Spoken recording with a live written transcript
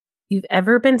You've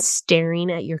ever been staring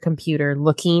at your computer,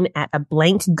 looking at a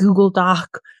blank Google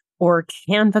Doc or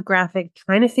Canva graphic,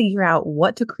 trying to figure out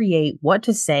what to create, what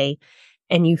to say,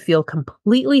 and you feel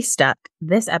completely stuck?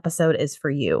 This episode is for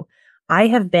you. I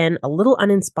have been a little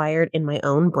uninspired in my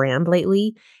own brand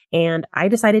lately, and I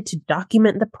decided to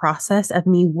document the process of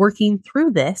me working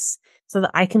through this so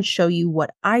that I can show you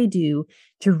what I do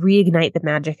to reignite the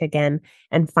magic again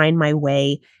and find my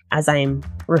way as I'm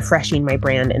refreshing my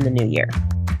brand in the new year.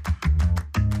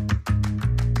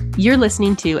 You're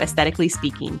listening to Aesthetically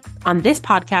Speaking. On this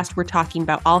podcast, we're talking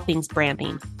about all things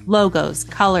branding, logos,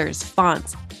 colors,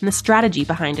 fonts, and the strategy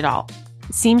behind it all.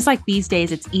 It seems like these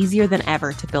days it's easier than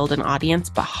ever to build an audience,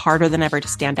 but harder than ever to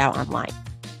stand out online.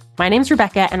 My name's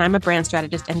Rebecca, and I'm a brand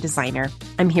strategist and designer.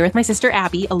 I'm here with my sister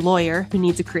Abby, a lawyer who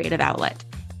needs a creative outlet.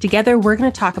 Together, we're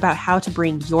going to talk about how to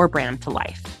bring your brand to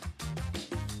life.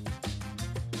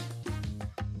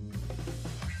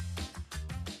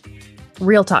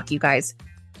 Real talk, you guys.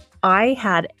 I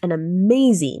had an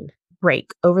amazing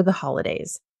break over the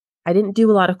holidays. I didn't do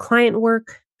a lot of client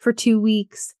work for 2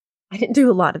 weeks. I didn't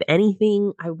do a lot of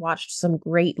anything. I watched some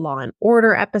great Law and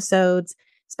Order episodes,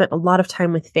 spent a lot of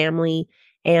time with family,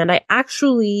 and I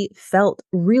actually felt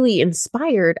really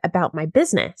inspired about my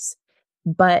business.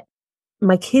 But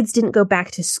my kids didn't go back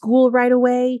to school right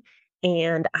away,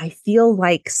 and I feel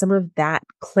like some of that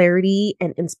clarity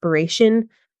and inspiration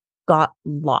got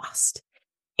lost.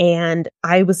 And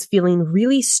I was feeling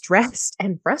really stressed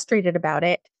and frustrated about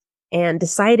it, and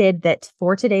decided that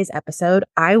for today's episode,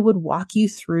 I would walk you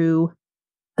through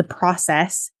the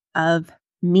process of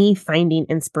me finding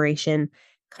inspiration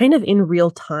kind of in real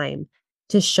time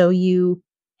to show you,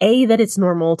 A, that it's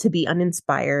normal to be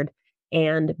uninspired,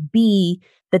 and B,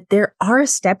 that there are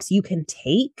steps you can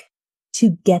take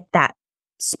to get that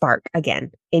spark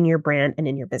again in your brand and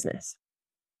in your business.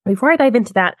 Before I dive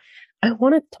into that, I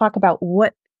want to talk about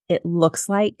what it looks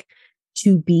like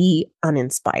to be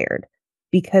uninspired,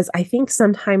 because I think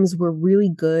sometimes we're really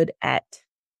good at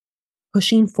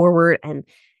pushing forward and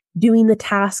doing the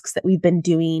tasks that we've been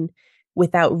doing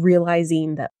without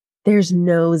realizing that there's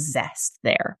no zest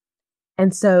there.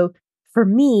 And so for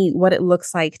me, what it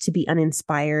looks like to be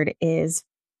uninspired is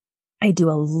I do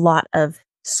a lot of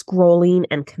scrolling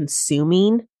and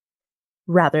consuming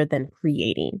rather than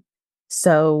creating.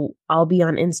 So I'll be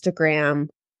on Instagram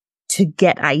to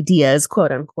get ideas,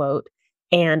 quote unquote.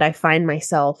 And I find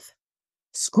myself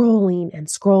scrolling and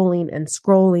scrolling and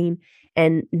scrolling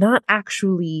and not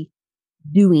actually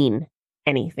doing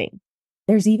anything.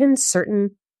 There's even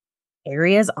certain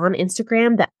areas on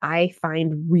Instagram that I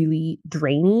find really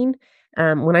draining.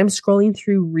 When I'm scrolling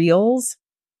through Reels,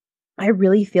 I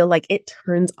really feel like it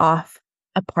turns off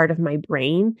a part of my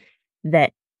brain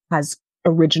that has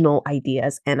original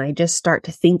ideas. And I just start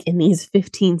to think in these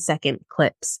 15-second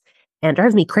clips, and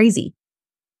drives me crazy.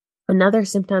 Another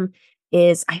symptom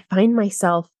is I find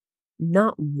myself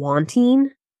not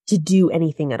wanting to do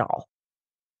anything at all.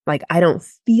 Like, I don't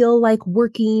feel like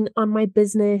working on my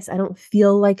business. I don't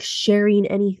feel like sharing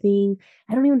anything.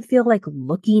 I don't even feel like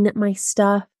looking at my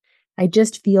stuff. I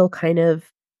just feel kind of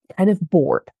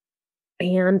bored.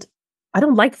 And I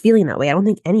don't like feeling that way. I don't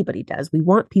think anybody does. We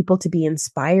want people to be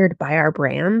inspired by our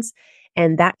brands,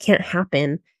 and that can't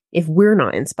happen if we're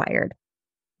not inspired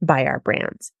by our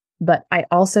brands. But I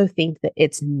also think that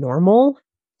it's normal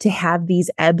to have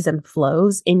these ebbs and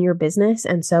flows in your business.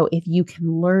 And so if you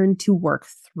can learn to work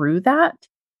through that,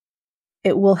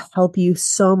 it will help you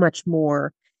so much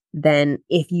more than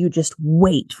if you just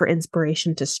wait for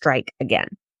inspiration to strike again.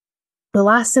 The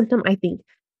last symptom, I think,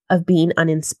 of being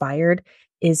uninspired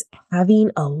is having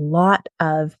a lot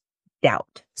of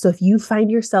doubt. So if you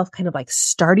find yourself kind of like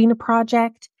starting a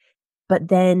project, but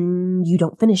then you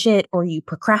don't finish it, or you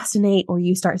procrastinate, or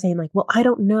you start saying like, well, I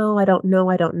don't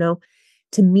know.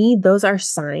 To me, those are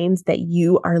signs that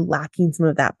you are lacking some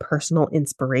of that personal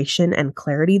inspiration and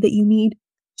clarity that you need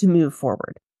to move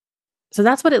forward. So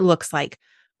that's what it looks like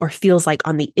or feels like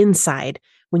on the inside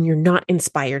when you're not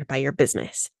inspired by your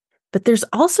business. But there's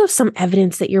also some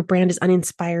evidence that your brand is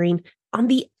uninspiring on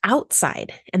the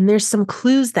outside. And there's some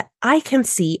clues that I can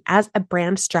see as a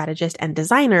brand strategist and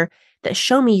designer that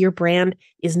show me your brand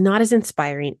is not as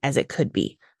inspiring as it could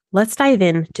be. Let's dive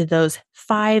into those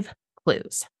 5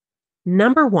 clues.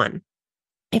 Number 1,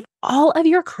 if all of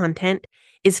your content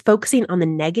is focusing on the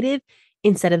negative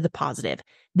instead of the positive,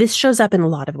 this shows up in a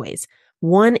lot of ways.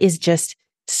 One is just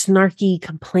snarky,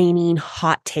 complaining,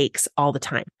 hot takes all the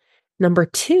time. Number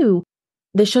 2,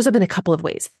 this shows up in a couple of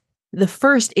ways. The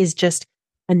first is just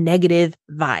a negative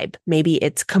vibe. Maybe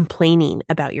it's complaining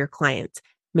about your clients.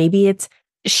 Maybe it's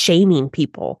shaming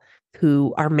people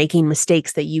who are making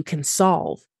mistakes that you can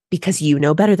solve. because you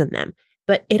know better than them.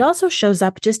 But it also shows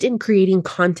up just in creating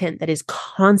content that is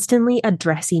constantly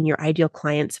addressing your ideal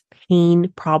client's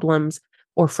pain, problems,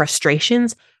 or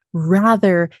frustrations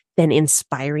rather than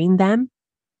inspiring them,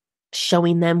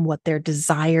 showing them what their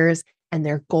desires and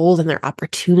their goals and their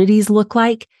opportunities look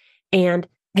like. And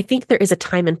I think there is a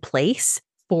time and place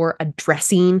for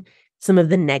addressing some of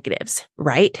the negatives,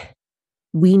 right?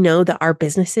 We know that our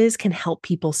businesses can help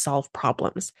people solve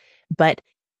problems, but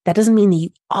that doesn't mean that you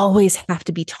always have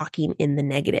to be talking in the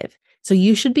negative. So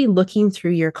you should be looking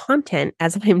through your content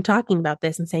as I'm talking about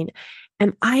this and saying,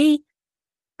 am I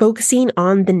focusing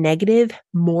on the negative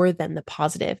more than the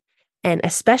positive? And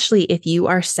especially if you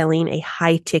are selling a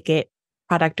high ticket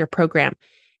product or program,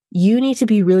 you need to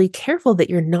be really careful that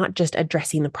you're not just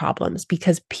addressing the problems,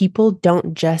 because people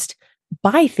don't just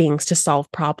buy things to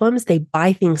solve problems. They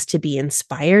buy things to be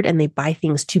inspired, and they buy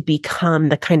things to become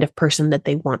the kind of person that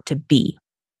they want to be.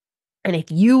 And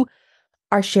if you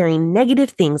are sharing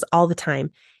negative things all the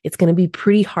time, it's going to be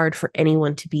pretty hard for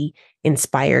anyone to be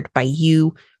inspired by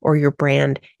you or your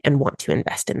brand and want to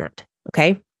invest in that.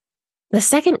 Okay. The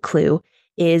second clue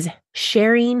is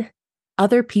sharing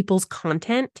other people's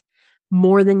content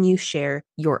more than you share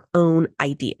your own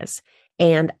ideas.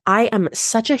 And I am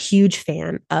such a huge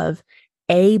fan of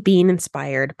A, being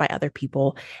inspired by other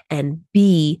people, and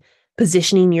B,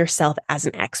 positioning yourself as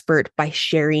an expert by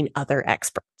sharing other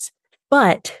experts.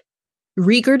 But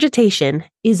regurgitation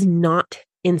is not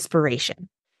inspiration.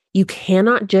 You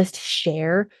cannot just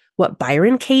share what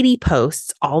Byron Katie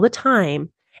posts all the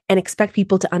time and expect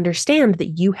people to understand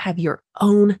that you have your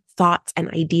own thoughts and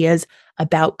ideas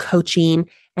about coaching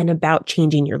and about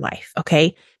changing your life.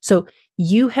 Okay. So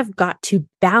you have got to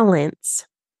balance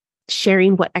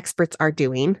sharing what experts are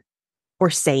doing or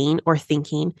saying or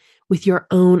thinking with your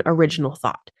own original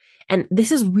thought. And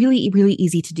this is really, really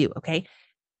easy to do. Okay.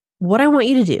 What I want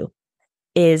you to do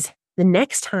is the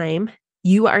next time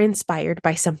you are inspired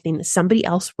by something that somebody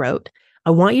else wrote,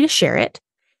 I want you to share it,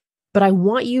 but I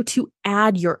want you to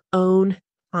add your own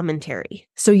commentary.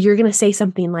 So you're going to say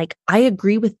something like, I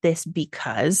agree with this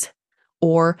because,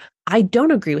 or I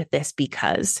don't agree with this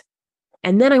because.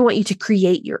 And then I want you to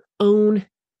create your own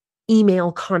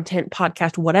email, content,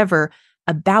 podcast, whatever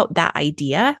about that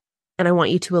idea. And I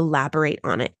want you to elaborate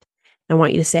on it. I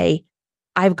want you to say,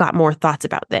 I've got more thoughts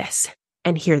about this,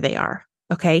 and here they are.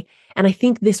 Okay. And I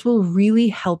think this will really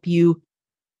help you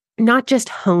not just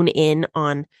hone in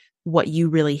on what you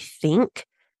really think,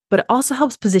 but it also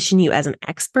helps position you as an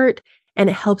expert, and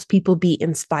it helps people be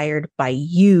inspired by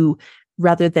you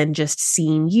rather than just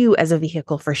seeing you as a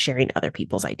vehicle for sharing other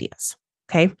people's ideas.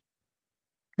 Okay.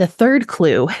 The third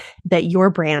clue that your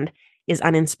brand is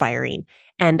uninspiring,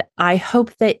 and I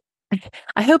hope that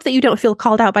you don't feel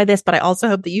called out by this, but I also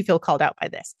hope that you feel called out by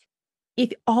this.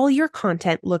 If all your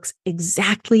content looks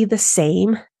exactly the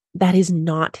same, that is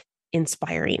not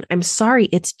inspiring. I'm sorry,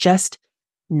 it's just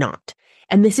not.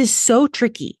 And this is so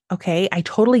tricky, okay? I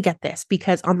totally get this,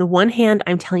 because on the one hand,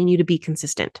 I'm telling you to be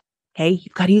consistent, okay?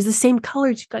 You've got to use the same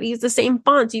colors, you've got to use the same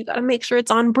fonts, you've got to make sure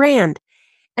it's on brand.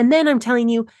 And then I'm telling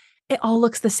you, it all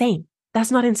looks the same.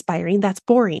 That's not inspiring, that's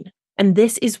boring. And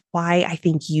this is why I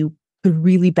think you could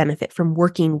really benefit from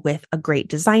working with a great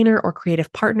designer or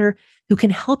creative partner who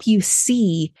can help you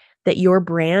see that your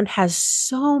brand has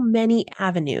so many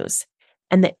avenues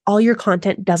and that all your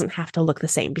content doesn't have to look the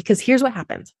same. Because here's what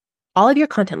happens. All of your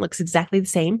content looks exactly the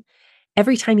same.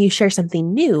 Every time you share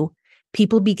something new,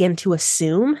 people begin to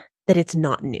assume that it's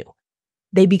not new.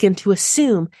 They begin to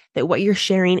assume that what you're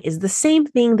sharing is the same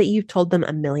thing that you've told them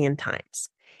a million times,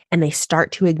 and they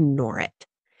start to ignore it.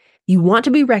 You want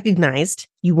to be recognized.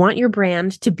 You want your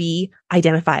brand to be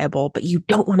identifiable, but you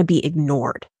don't want to be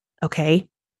ignored. Okay.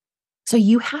 So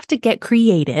you have to get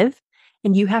creative,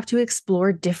 and you have to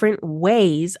explore different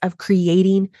ways of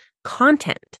creating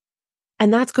content.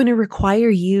 And that's going to require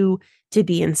you to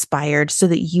be inspired so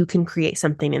that you can create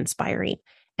something inspiring.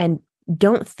 And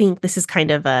don't think this is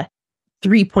kind of a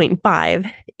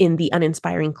 3.5 in the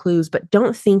uninspiring clues, but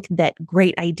don't think that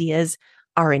great ideas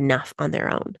are enough on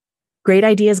their own. Great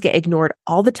ideas get ignored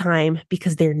all the time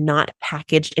because they're not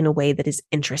packaged in a way that is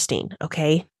interesting,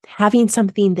 okay? Having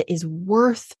something that is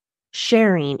worth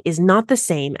sharing is not the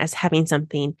same as having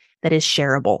something that is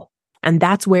shareable. And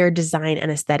that's where design and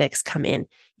aesthetics come in.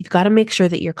 You've got to make sure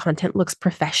that your content looks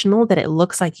professional, that it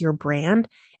looks like your brand,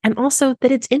 and also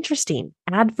that it's interesting.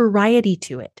 Add variety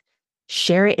to it.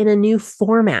 Share it in a new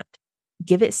format.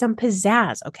 Give it some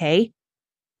pizzazz, okay?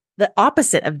 The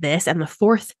opposite of this, and the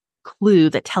fourth clue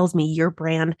that tells me your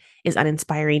brand is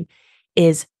uninspiring,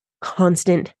 is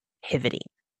constant pivoting.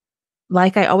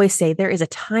 Like I always say, there is a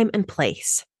time and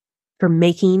place for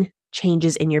making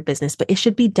changes in your business, but it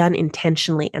should be done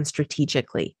intentionally and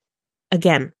strategically.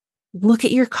 Again, look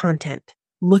at your content,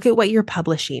 look at what you're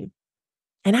publishing,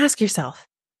 and ask yourself,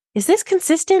 is this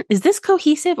consistent? Is this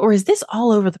cohesive? Or is this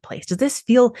all over the place? Does this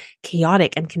feel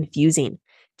chaotic and confusing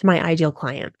to my ideal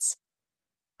clients?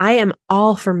 I am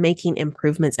all for making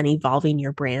improvements and evolving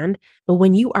your brand, but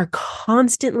when you are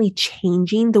constantly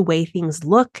changing the way things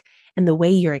look and the way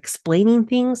you're explaining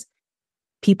things,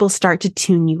 people start to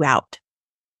tune you out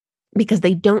because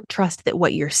they don't trust that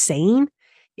what you're saying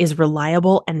is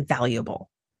reliable and valuable.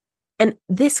 And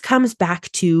this comes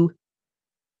back to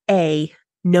A,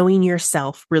 knowing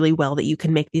yourself really well that you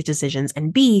can make these decisions,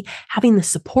 and B, having the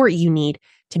support you need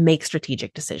to make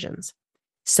strategic decisions.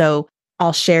 So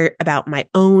I'll share about my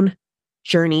own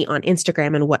journey on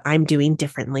Instagram and what I'm doing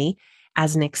differently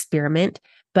as an experiment,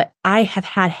 but I have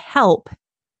had help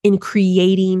in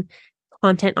creating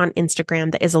content on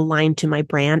Instagram that is aligned to my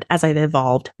brand as I've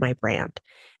evolved my brand.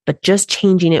 But just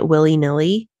changing it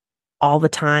willy-nilly all the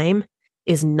time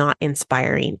is not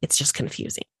inspiring. It's just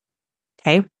confusing.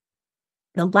 Okay.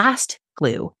 The last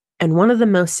glue, and one of the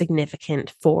most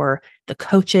significant for the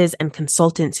coaches and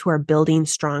consultants who are building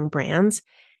strong brands,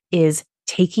 is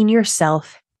taking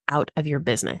yourself out of your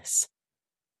business.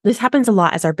 This happens a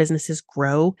lot as our businesses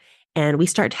grow and we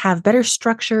start to have better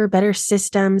structure, better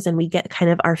systems, and we get kind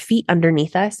of our feet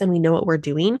underneath us and we know what we're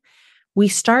doing. We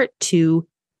start to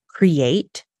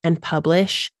create and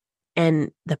publish,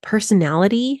 and the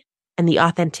personality and the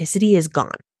authenticity is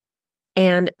gone.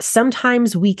 And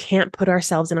sometimes we can't put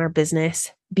ourselves in our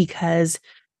business because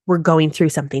we're going through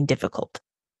something difficult.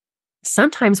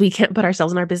 Sometimes we can't put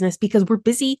ourselves in our business because we're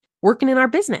busy working in our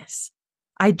business.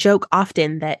 I joke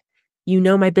often that,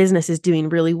 my business is doing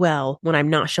really well when I'm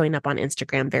not showing up on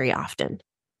Instagram very often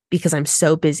because I'm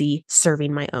so busy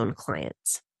serving my own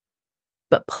clients.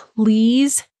 But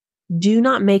please do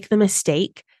not make the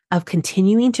mistake of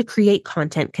continuing to create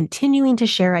content, continuing to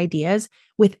share ideas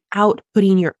without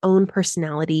putting your own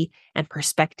personality and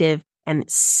perspective and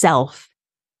self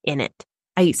in it.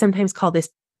 I sometimes call this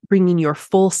bringing your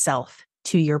full self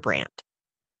to your brand.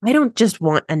 I don't just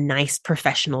want a nice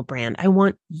professional brand. I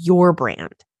want your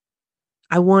brand.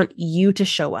 I want you to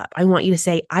show up. I want you to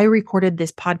say, I recorded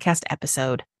this podcast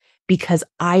episode because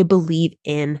I believe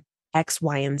in X,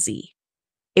 Y, and Z.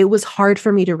 It was hard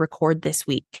for me to record this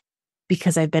week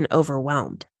because I've been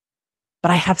overwhelmed, but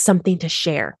I have something to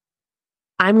share.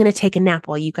 I'm going to take a nap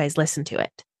while you guys listen to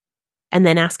it. And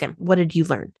then ask him, what did you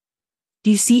learn?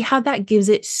 Do you see how that gives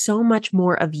it so much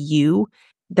more of you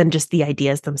than just the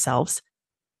ideas themselves?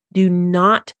 Do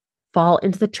not fall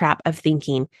into the trap of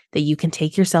thinking that you can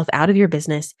take yourself out of your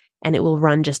business and it will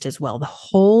run just as well. The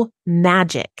whole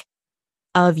magic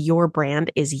of your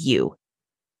brand is you.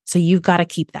 So you've got to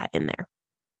keep that in there.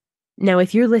 Now,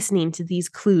 if you're listening to these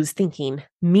clues thinking,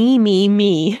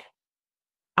 me,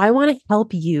 I want to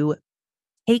help you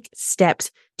take steps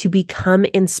to become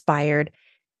inspired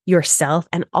yourself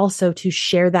and also to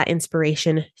share that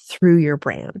inspiration through your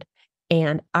brand.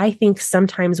 And I think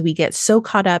sometimes we get so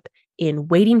caught up in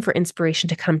waiting for inspiration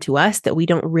to come to us that we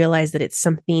don't realize that it's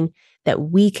something that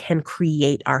we can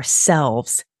create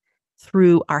ourselves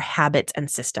through our habits and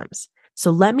systems. So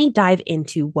let me dive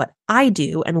into what I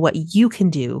do and what you can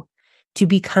do to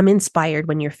become inspired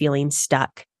when you're feeling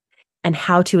stuck and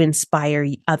how to inspire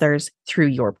others through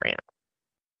your brand.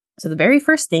 So the very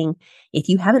first thing, if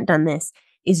you haven't done this,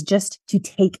 is just to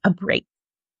take a break.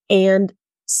 And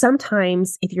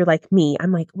sometimes if you're like me,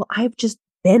 I'm like, well, I've just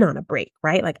been on a break,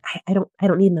 right? Like I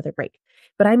don't need another break.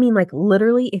 But I mean, like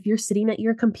literally, if you're sitting at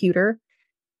your computer,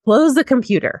 close the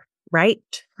computer, right?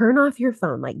 Turn off your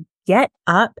phone, like get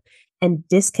up and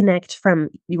disconnect from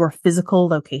your physical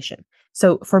location.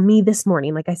 So for me this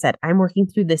morning, like I said, I'm working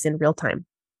through this in real time.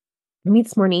 For me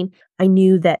this morning, I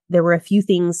knew that there's a few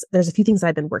things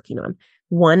I've been working on.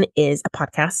 One is a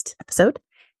podcast episode.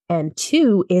 And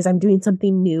two is I'm doing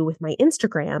something new with my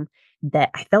Instagram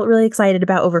that I felt really excited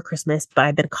about over Christmas, but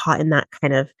I've been caught in that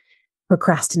kind of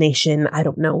procrastination, I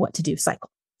don't know what to do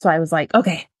cycle. So I was like,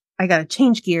 okay, I got to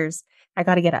change gears. I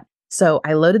got to get up. So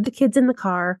I loaded the kids in the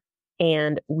car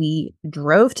and we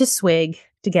drove to Swig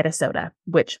to get a soda,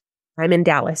 which I'm in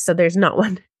Dallas, so there's not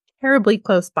one terribly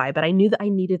close by, but I knew that I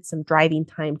needed some driving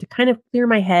time to kind of clear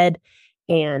my head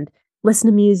and listen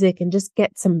to music and just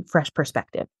get some fresh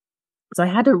perspective. So I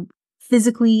had to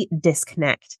physically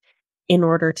disconnect in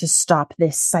order to stop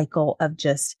this cycle of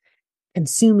just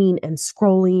consuming and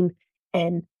scrolling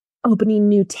and opening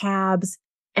new tabs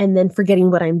and then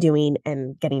forgetting what I'm doing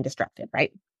and getting distracted,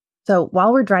 right? So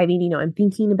while we're driving, I'm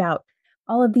thinking about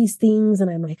all of these things and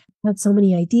I'm like, I've had so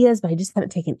many ideas, but I just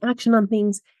haven't taken action on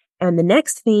things. And the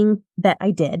next thing that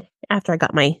I did after I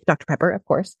got my Dr. Pepper, of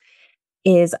course,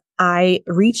 is I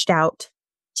reached out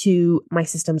to my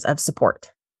systems of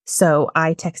support. So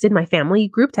I texted my family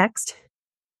group text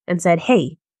and said,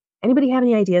 hey, anybody have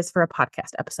any ideas for a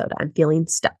podcast episode? I'm feeling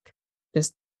stuck.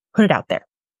 Just put it out there.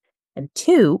 And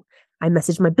two, I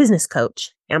messaged my business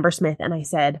coach, Amber Smith, and I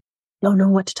said, don't know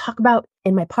what to talk about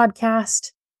in my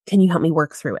podcast. Can you help me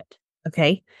work through it?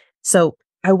 Okay. So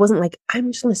I wasn't like,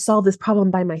 I'm just going to solve this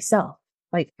problem by myself.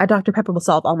 Like a Dr. Pepper will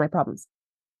solve all my problems,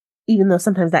 even though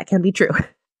sometimes that can be true.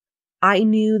 I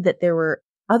knew that there were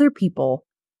other people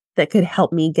that could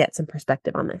help me get some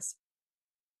perspective on this.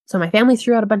 So my family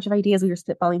threw out a bunch of ideas. We were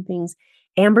spitballing things.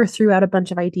 Amber threw out a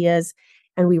bunch of ideas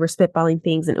and we were spitballing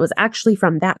things. And it was actually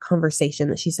from that conversation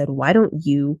that she said, why don't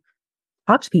you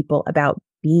talk to people about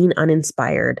being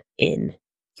uninspired in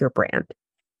your brand?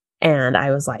 And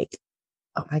I was like,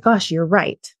 oh my gosh, you're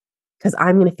right. Because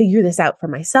I'm going to figure this out for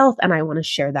myself and I want to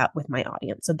share that with my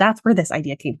audience. So that's where this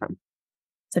idea came from.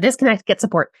 So disconnect, get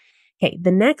support. Okay,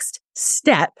 the next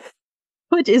step,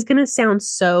 which is going to sound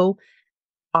so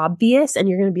obvious and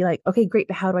you're going to be like, okay, great,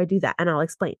 but how do I do that? And I'll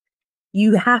explain.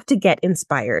 You have to get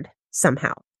inspired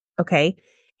somehow. Okay.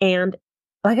 And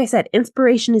like I said,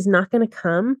 inspiration is not going to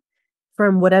come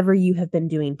from whatever you have been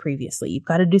doing previously. You've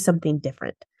got to do something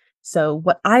different. So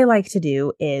what I like to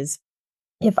do is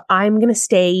if I'm going to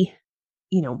stay,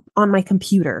 on my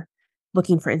computer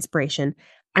looking for inspiration,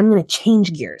 I'm going to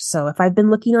change gears. So if I've been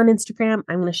looking on Instagram,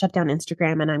 I'm going to shut down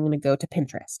Instagram and I'm going to go to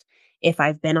Pinterest. If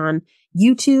I've been on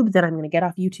YouTube, then I'm going to get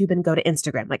off YouTube and go to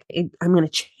Instagram. I'm going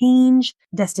to change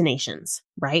destinations,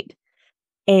 right?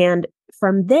 And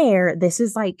from there, this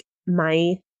is like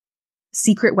my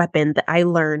secret weapon that I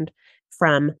learned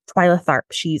from Twyla Tharp.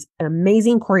 She's an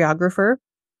amazing choreographer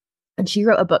and she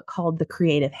wrote a book called The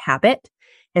Creative Habit.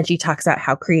 And she talks about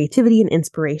how creativity and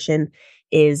inspiration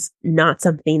is not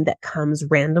something that comes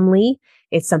randomly.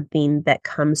 It's something that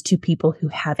comes to people who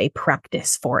have a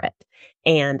practice for it.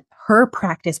 And her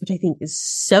practice, which I think is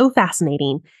so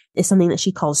fascinating, is something that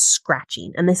she calls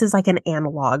scratching. And this is like an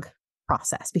analog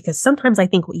process because sometimes I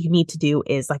think what you need to do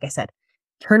is, like I said,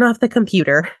 turn off the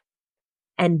computer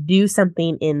and do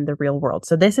something in the real world.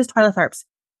 So this is Twyla Tharp's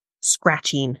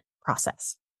scratching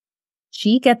process.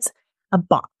 She gets a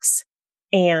box.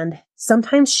 And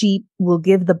sometimes she will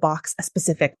give the box a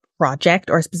specific project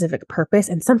or a specific purpose.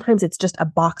 And sometimes it's just a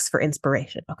box for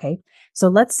inspiration. Okay. So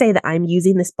let's say that I'm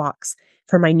using this box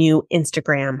for my new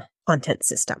Instagram content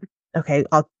system. Okay.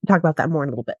 I'll talk about that more in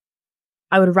a little bit.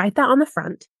 I would write that on the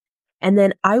front and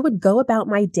then I would go about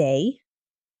my day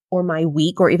or my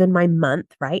week or even my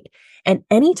month. Right. And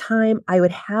anytime I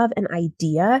would have an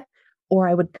idea or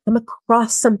I would come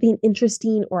across something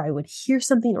interesting or I would hear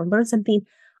something or learn something,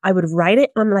 I would write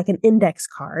it on like an index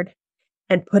card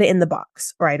and put it in the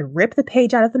box, or I'd rip the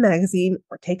page out of the magazine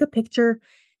or take a picture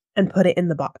and put it in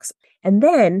the box. And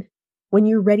then when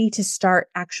you're ready to start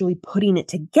actually putting it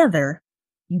together,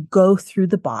 you go through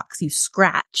the box, you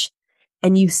scratch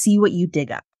and you see what you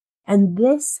dig up. And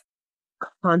this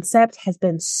concept has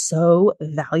been so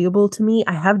valuable to me.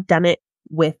 I have done it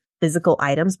with physical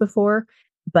items before,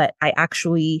 but I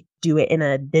actually do it in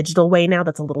a digital way now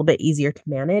that's a little bit easier to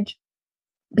manage.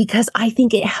 Because I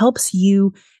think it helps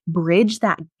you bridge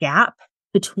that gap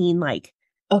between like,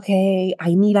 okay,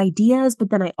 I need ideas, but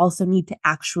then I also need to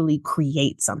actually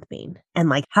create something. And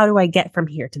like, how do I get from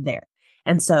here to there?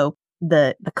 And so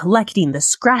the collecting, the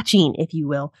scratching, if you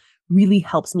will, really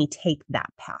helps me take that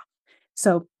path.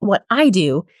 So what I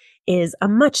do is a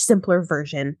much simpler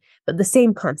version, but the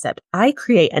same concept. I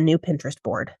create a new Pinterest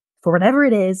board for whatever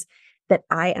it is that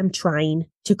I am trying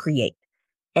to create.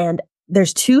 And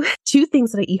there's two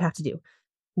things that you have to do.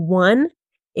 One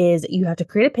is you have to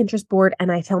create a Pinterest board.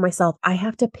 And I tell myself I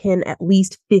have to pin at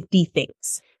least 50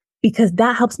 things because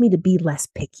that helps me to be less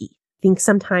picky. I think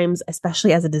sometimes,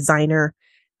 especially as a designer,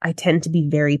 I tend to be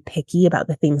very picky about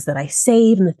the things that I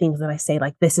save and the things that I say,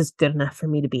 like, this is good enough for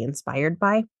me to be inspired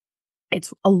by.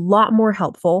 It's a lot more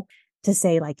helpful to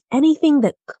say like anything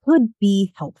that could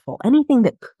be helpful, anything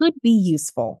that could be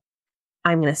useful,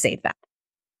 I'm going to save that.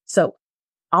 So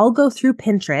I'll go through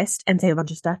Pinterest and save a bunch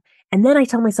of stuff. And then I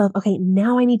tell myself, okay,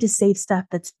 now I need to save stuff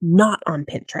that's not on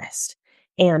Pinterest.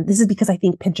 And this is because I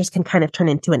think Pinterest can kind of turn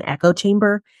into an echo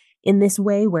chamber in this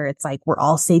way where it's like we're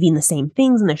all saving the same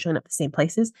things and they're showing up the same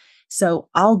places. So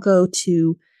I'll go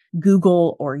to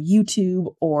Google or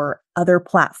YouTube or other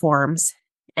platforms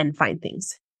and find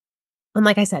things. And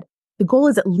like I said, the goal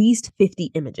is at least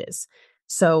 50 images.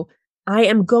 So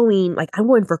I'm going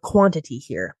for quantity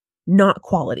here, not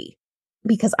quality,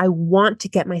 because I want to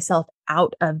get myself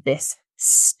out of this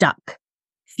stuck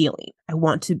feeling. I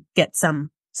want to get some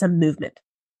some movement.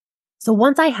 So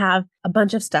once I have a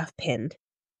bunch of stuff pinned,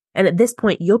 and at this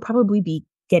point, you'll probably be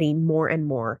getting more and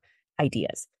more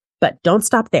ideas, but don't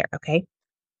stop there. Okay.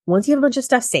 Once you have a bunch of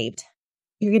stuff saved,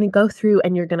 you're going to go through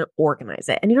and you're going to organize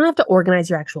it. And you don't have to organize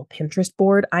your actual Pinterest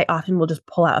board. I often will just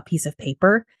pull out a piece of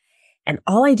paper, and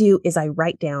all I do is I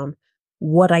write down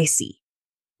what I see.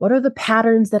 What are the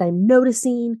patterns that I'm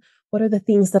noticing? What are the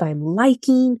things that I'm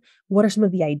liking? What are some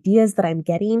of the ideas that I'm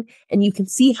getting? And you can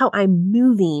see how I'm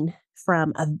moving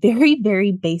from a very,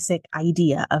 very basic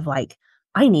idea of like,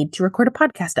 I need to record a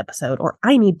podcast episode, or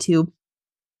I need to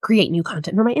create new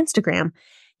content for my Instagram,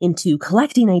 into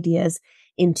collecting ideas,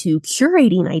 into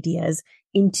curating ideas,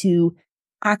 into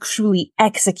actually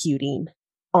executing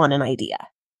on an idea.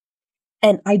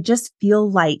 And I just feel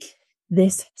like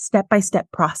this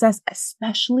step-by-step process,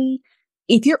 especially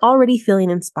if you're already feeling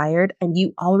inspired and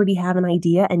you already have an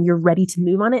idea and you're ready to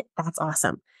move on it, that's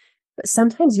awesome. But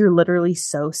sometimes you're literally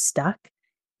so stuck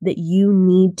that you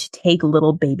need to take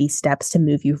little baby steps to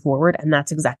move you forward. And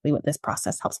that's exactly what this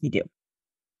process helps me do.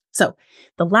 So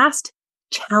the last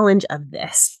challenge of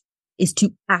this is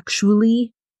to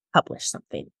actually publish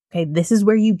something. Okay. This is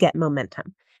where you get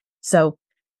momentum. So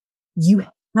you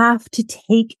have to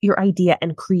take your idea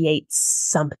and create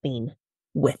something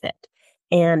with it.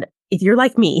 And if you're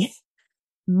like me,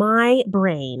 my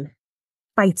brain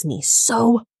fights me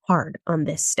so hard on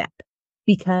this step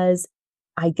because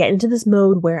I get into this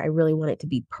mode where I really want it to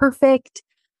be perfect.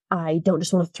 I don't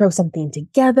just want to throw something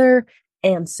together.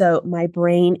 And so my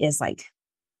brain is like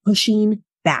pushing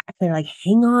back. They're like,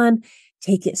 hang on,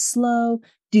 take it slow,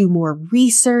 do more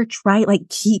research, right? Like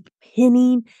keep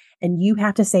pinning. And you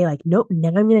have to say like, nope, now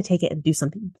I'm going to take it and do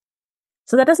something.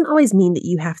 So that doesn't always mean that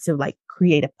you have to like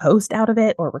create a post out of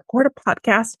it or record a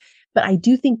podcast, but I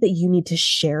do think that you need to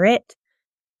share it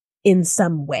in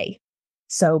some way.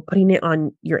 So putting it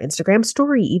on your Instagram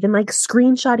story, even like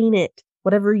screenshotting it,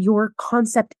 whatever your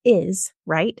concept is,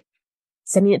 right?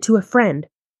 Sending it to a friend,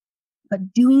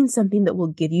 but doing something that will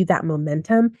give you that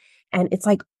momentum. And it's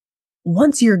like,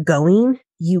 once you're going,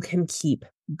 you can keep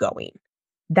going.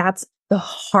 That's the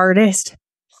hardest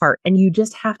part. And you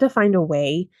just have to find a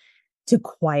way to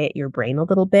quiet your brain a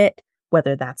little bit,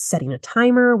 whether that's setting a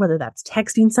timer, whether that's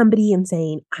texting somebody and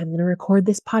saying, I'm going to record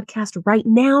this podcast right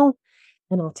now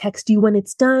and I'll text you when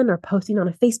it's done, or posting on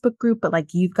a Facebook group. But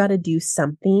like, you've got to do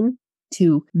something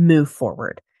to move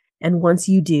forward. And once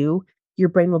you do, your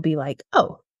brain will be like,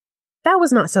 oh, that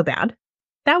was not so bad.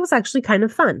 That was actually kind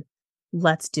of fun.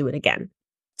 Let's do it again.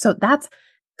 So that's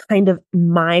kind of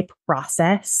my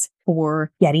process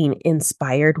for getting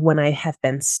inspired when I have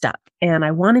been stuck. And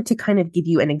I wanted to kind of give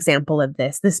you an example of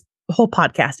this. This whole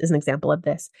podcast is an example of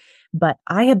this, but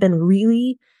I have been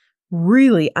really,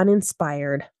 really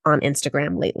uninspired on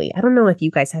Instagram lately. I don't know if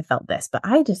you guys have felt this, but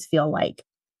I just feel like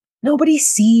nobody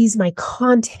sees my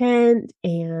content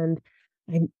and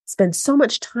I spend so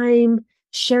much time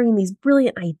sharing these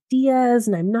brilliant ideas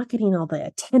and I'm not getting all the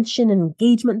attention and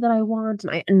engagement that I want.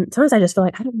 And sometimes I just feel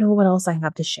like I don't know what else I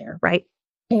have to share, right?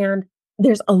 And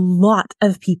there's a lot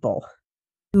of people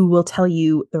who will tell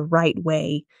you the right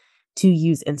way to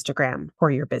use Instagram for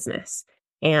your business.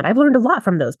 And I've learned a lot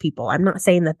from those people. I'm not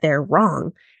saying that they're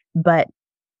wrong, but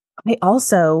I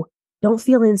also don't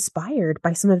feel inspired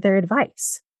by some of their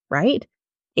advice, right?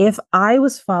 If I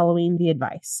was following the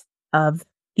advice of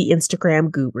the Instagram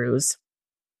gurus,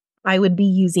 I would be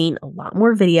using a lot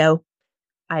more video.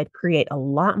 I'd create a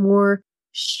lot more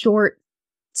short,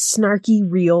 snarky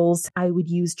reels. I would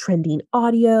use trending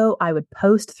audio. I would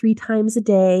post 3 times a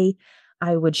day.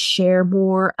 I would share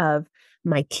more of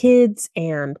my kids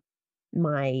and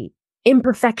my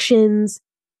imperfections.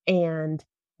 And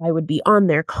I would be on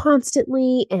there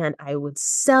constantly and I would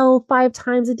sell 5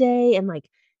 times a day. And like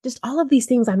just all of these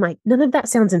things, I'm like, none of that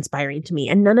sounds inspiring to me.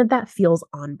 And none of that feels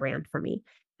on brand for me.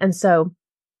 And so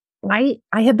I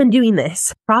have been doing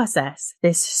this process,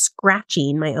 this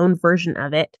scratching my own version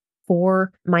of it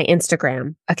for my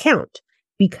Instagram account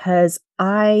because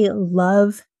I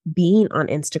love being on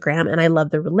Instagram and I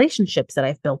love the relationships that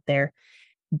I've built there.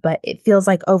 But it feels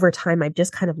like over time, I've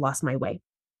just kind of lost my way.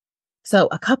 So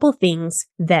a couple things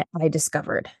that I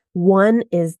discovered. One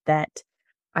is that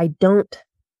I don't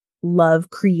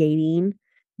love creating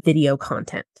video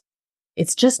content.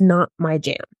 It's just not my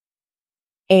jam.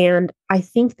 And I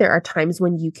think there are times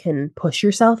when you can push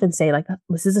yourself and say like,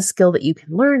 this is a skill that you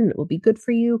can learn and it will be good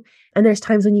for you. And there's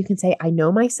times when you can say, I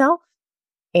know myself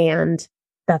and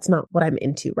that's not what I'm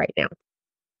into right now.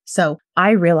 So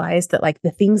I realized that like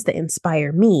the things that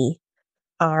inspire me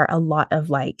are a lot of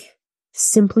like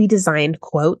simply designed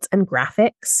quotes and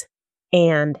graphics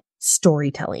and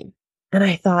storytelling. And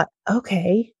I thought,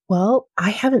 okay, well,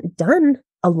 I haven't done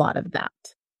a lot of that,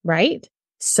 right?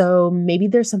 So maybe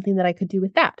there's something that I could do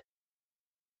with that.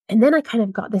 And then I kind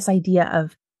of got this idea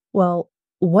of, well,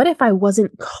 what if I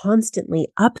wasn't constantly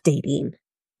updating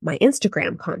my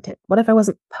Instagram content? What if I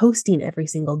wasn't posting every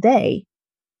single day?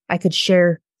 I could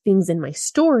share things in my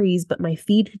stories, but my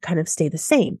feed could kind of stay the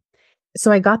same.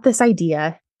 So I got this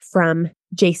idea from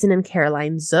Jason and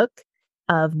Caroline Zook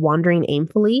of Wandering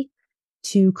Aimfully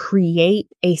to create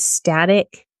a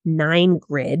static 9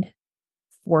 grid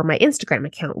for my Instagram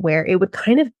account where it would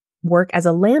kind of work as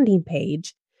a landing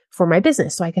page for my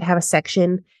business. So I could have a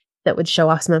section that would show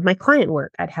off some of my client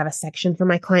work. I'd have a section for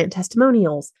my client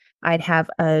testimonials. I'd have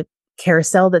a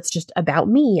carousel that's just about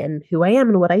me and who I am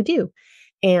and what I do.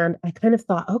 And I kind of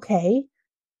thought, okay,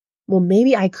 well,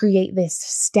 maybe I create this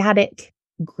static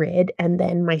grid and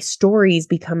then my stories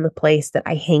become the place that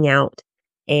I hang out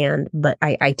but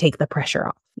I take the pressure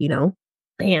off,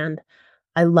 And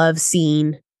I love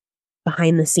seeing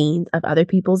behind the scenes of other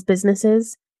people's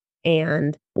businesses.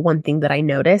 And one thing that I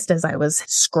noticed as I was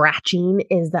scratching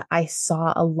is that I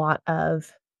saw a lot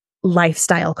of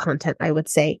lifestyle content, I would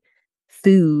say,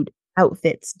 food,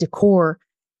 outfits, decor,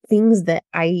 things that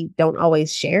I don't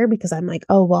always share because I'm like,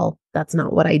 oh, well, that's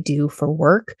not what I do for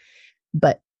work,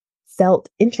 but felt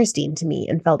interesting to me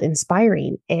and felt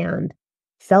inspiring and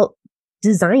felt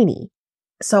designy.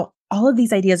 So all of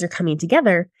these ideas are coming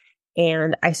together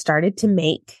and I started to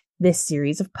make this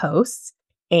series of posts.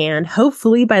 And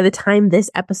hopefully by the time this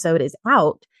episode is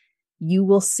out, you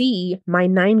will see my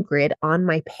 9 grid on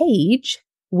my page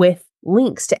with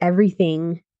links to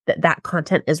everything that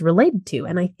content is related to.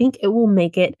 And I think it will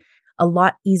make it a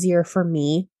lot easier for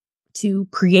me to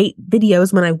create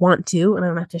videos when I want to, and I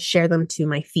don't have to share them to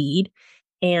my feed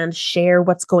and share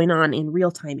what's going on in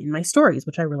real time in my stories,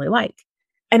 which I really like.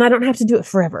 And I don't have to do it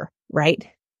forever, right?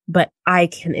 But I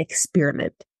can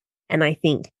experiment. And I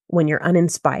think when you're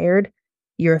uninspired,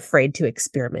 you're afraid to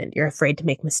experiment. You're afraid to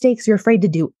make mistakes. You're afraid to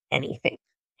do anything.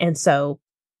 And so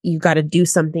you've got to do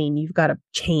something. You've got to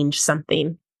change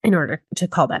something in order to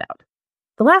call that out.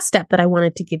 The last step that I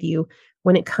wanted to give you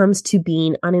when it comes to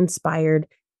being uninspired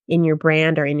in your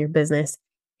brand or in your business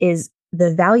is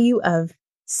the value of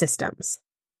systems.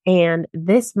 And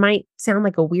this might sound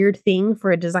like a weird thing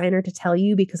for a designer to tell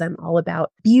you because I'm all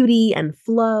about beauty and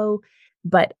flow,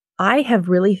 but I have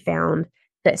really found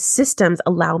that systems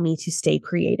allow me to stay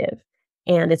creative.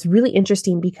 And it's really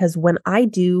interesting because when I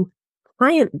do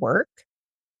client work,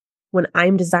 when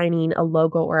I'm designing a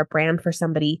logo or a brand for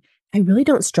somebody, I really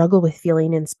don't struggle with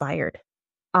feeling inspired.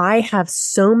 I have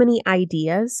so many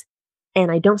ideas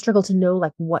and I don't struggle to know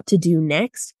like what to do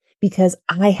next because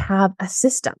I have a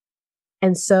system.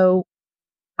 And so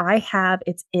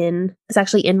it's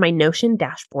actually in my Notion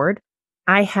dashboard.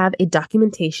 I have a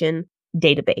documentation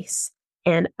database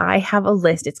and I have a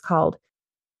list. It's called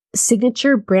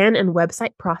Signature Brand and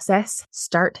Website Process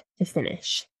Start to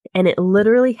Finish. And it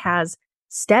literally has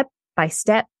step by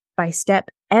step by step,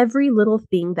 every little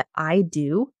thing that I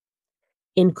do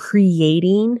in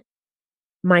creating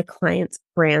my clients'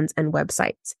 brands and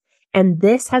websites. And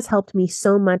this has helped me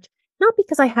so much, not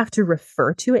because I have to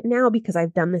refer to it now, because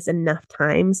I've done this enough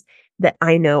times that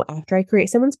I know after I create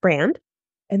someone's brand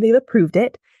and they've approved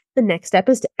it, the next step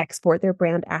is to export their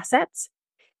brand assets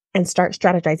and start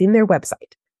strategizing their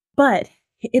website. But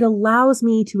it allows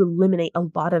me to eliminate a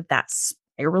lot of that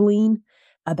spiraling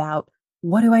about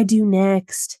what do I do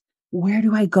next? Where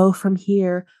do I go from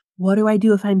here? What do I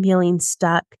do if I'm feeling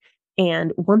stuck?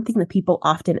 And one thing that people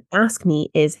often ask me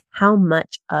is how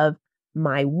much of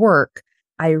my work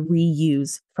I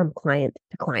reuse from client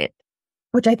to client,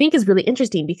 which I think is really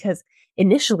interesting because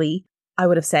initially I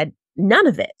would have said none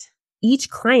of it. Each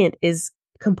client is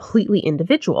completely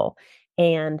individual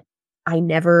and I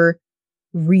never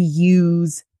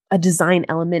reuse a design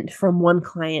element from one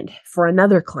client for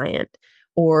another client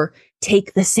or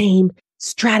take the same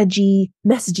strategy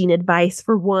messaging advice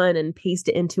for one and paste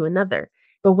it into another.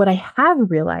 But what I have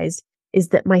realized is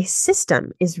that my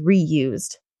system is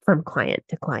reused from client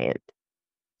to client.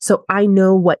 So I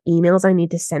know what emails I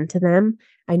need to send to them.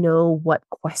 I know what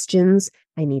questions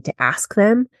I need to ask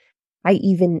them. I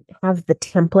even have the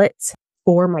templates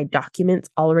for my documents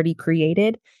already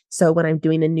created. So when I'm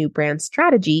doing a new brand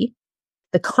strategy,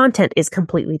 the content is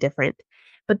completely different,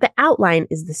 but the outline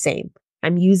is the same.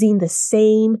 I'm using the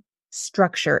same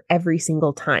structure every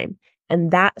single time.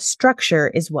 And that structure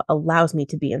is what allows me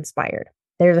to be inspired.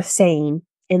 There's a saying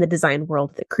in the design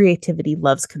world that creativity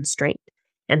loves constraint.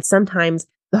 And sometimes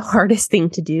the hardest thing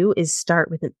to do is start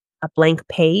with a blank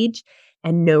page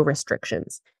and no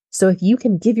restrictions. So if you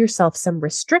can give yourself some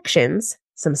restrictions,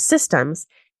 some systems,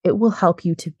 It will help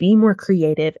you to be more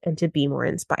creative and to be more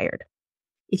inspired.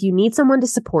 If you need someone to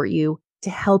support you, to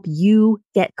help you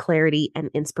get clarity and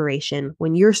inspiration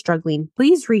when you're struggling,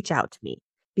 please reach out to me,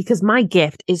 because my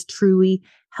gift is truly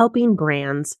helping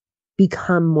brands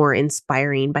become more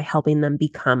inspiring by helping them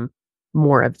become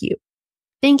more of you.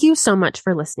 Thank you so much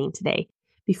for listening today.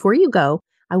 Before you go,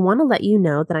 I want to let you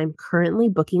know that I'm currently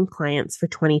booking clients for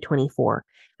 2024.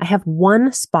 I have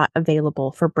one spot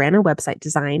available for brand and website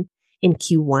design in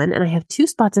Q1, and I have 2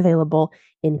 spots available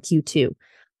in Q2.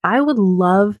 I would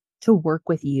love to work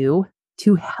with you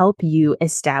to help you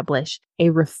establish a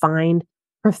refined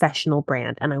professional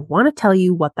brand. And I want to tell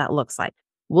you what that looks like.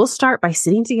 We'll start by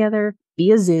sitting together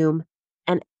via Zoom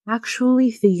and actually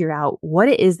figure out what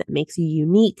it is that makes you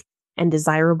unique and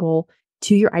desirable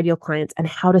to your ideal clients and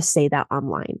how to say that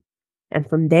online. And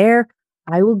from there,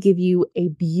 I will give you a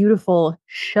beautiful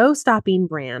show-stopping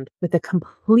brand with a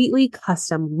completely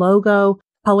custom logo,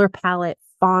 color palette,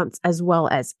 fonts, as well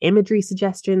as imagery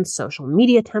suggestions, social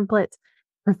media templates,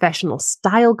 professional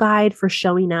style guide for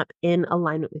showing up in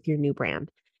alignment with your new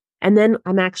brand. And then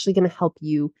I'm actually going to help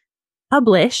you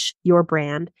publish your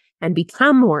brand and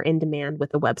become more in demand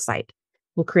with a website.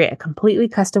 We'll create a completely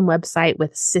custom website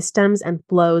with systems and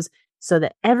flows so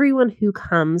that everyone who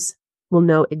comes will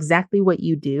know exactly what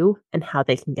you do and how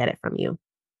they can get it from you.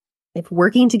 If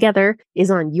working together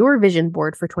is on your vision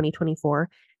board for 2024,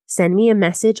 send me a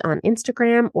message on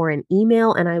Instagram or an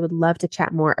email, and I would love to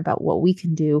chat more about what we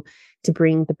can do to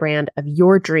bring the brand of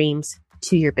your dreams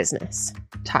to your business.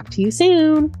 Talk to you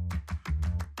soon.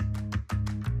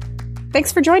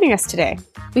 Thanks for joining us today.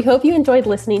 We hope you enjoyed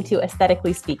listening to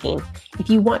Aesthetically Speaking. If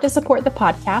you want to support the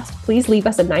podcast, please leave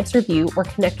us a nice review or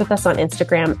connect with us on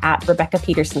Instagram at Rebecca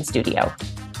Peterson Studio.